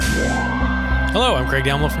Hello, I'm Craig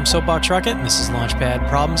Delmo from Soapbox Rocket, and this is Launchpad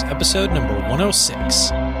Problems, episode number 106. Houston,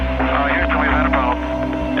 we've had a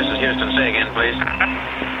problem. This is Houston. Say again, please.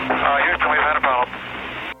 Houston, we've had a problem.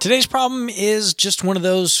 Today's problem is just one of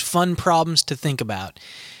those fun problems to think about.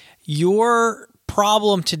 Your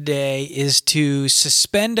problem today is to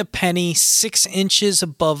suspend a penny 6 inches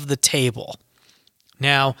above the table.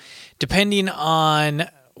 Now, depending on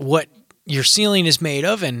what your ceiling is made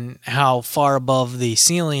of and how far above the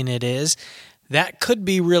ceiling it is, that could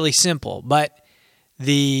be really simple. But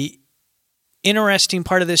the interesting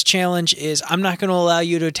part of this challenge is I'm not going to allow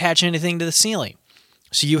you to attach anything to the ceiling.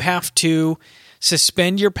 So you have to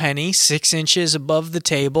suspend your penny 6 inches above the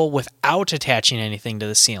table without attaching anything to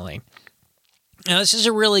the ceiling. Now, this is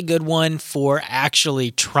a really good one for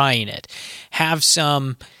actually trying it. Have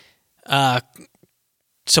some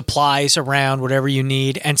supplies around, whatever you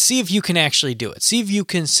need, and see if you can actually do it. See if you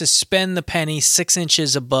can suspend the penny 6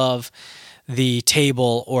 inches above the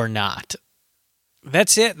table or not.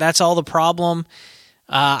 That's it. That's all the problem.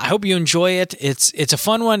 I hope you enjoy it. It's a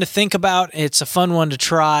fun one to think about. It's a fun one to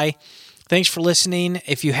try. Thanks for listening.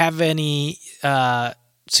 If you have any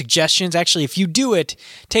suggestions, actually, if you do it,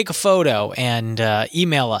 take a photo and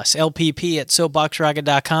email us,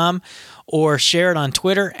 lpp@soapboxrocket.com, or share it on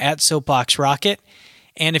Twitter @soapboxrocket.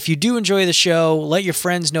 And if you do enjoy the show, let your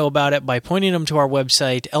friends know about it by pointing them to our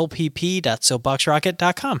website,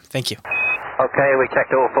 lpp.soapboxrocket.com. Thank you. Okay, we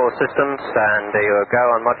checked all 4 systems, and you go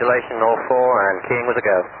on modulation, all 4, and keying was a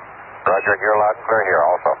go. Roger, you're loud and clear here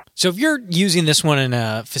also. So if you're using this one in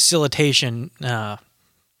a facilitation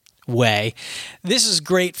way, this is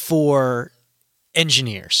great for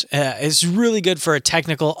engineers. It's really good for a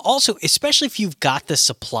technical. Also, especially if you've got the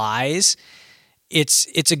supplies,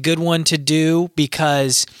 it's a good one to do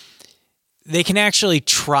because they can actually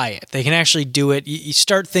try it. They can actually do it. You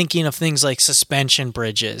start thinking of things like suspension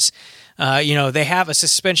bridges. They have a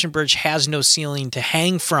suspension bridge has no ceiling to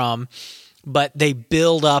hang from, but they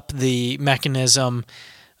build up the mechanism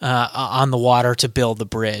on the water to build the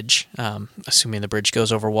bridge, assuming the bridge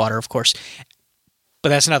goes over water, of course. But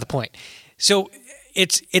that's not the point. So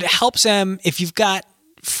it helps them if you've got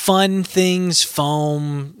fun things,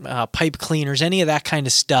 foam, pipe cleaners, any of that kind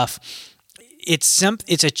of stuff.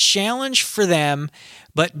 It's a challenge for them,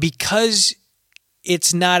 but because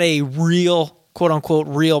it's not a real, quote-unquote,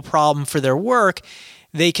 real problem for their work,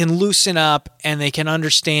 they can loosen up and they can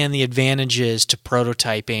understand the advantages to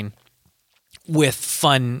prototyping with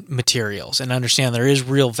fun materials and understand there is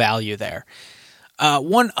real value there.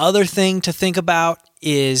 One other thing to think about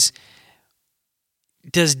is,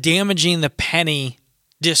 does damaging the penny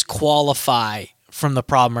disqualify from the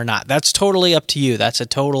problem or not? That's totally up to you. That's a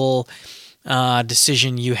total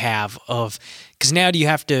decision you have because now do you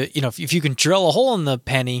have to, if you can drill a hole in the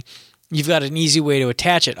penny, you've got an easy way to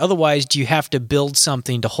attach it. Otherwise, do you have to build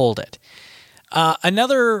something to hold it?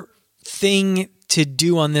 Another thing to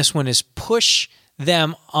do on this one is push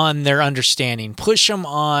them on their understanding. Push them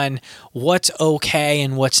on what's okay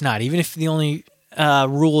and what's not. Even if the only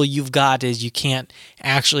rule you've got is you can't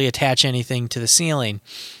actually attach anything to the ceiling.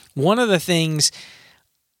 One of the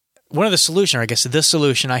solution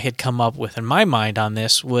I had come up with in my mind on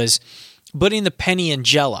this was putting the penny in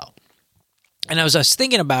Jell-O. And as I was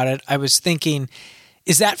thinking about it, I was thinking,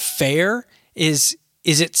 is that fair? Is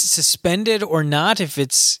it suspended or not if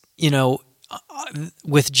it's,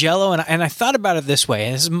 with Jell-O? And I thought about it this way,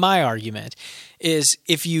 and this is my argument, is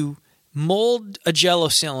if you mold a Jell-O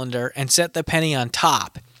cylinder and set the penny on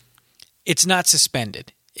top, it's not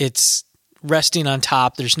suspended. It's resting on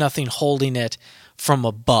top. There's nothing holding it from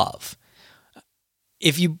above.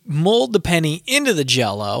 If you mold the penny into the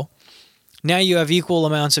Jell-O, now you have equal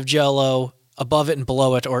amounts of Jell-O above it and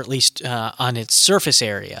below it, or at least on its surface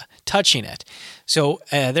area, touching it. So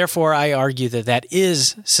therefore, I argue that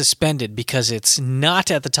is suspended because it's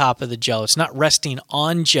not at the top of the Jell-O. It's not resting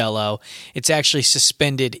on Jell-O. It's actually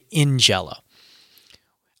suspended in Jell-O.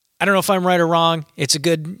 I don't know if I'm right or wrong. It's a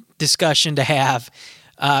good discussion to have.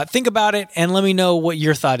 Think about it and let me know what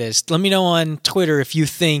your thought is. Let me know on Twitter if you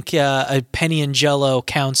think a penny in Jell-O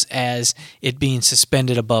counts as it being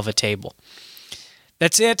suspended above a table.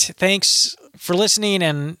 That's it. Thanks for listening,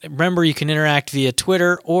 and remember you can interact via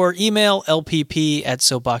Twitter or email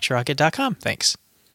lpp@soapboxrocket.com. Thanks.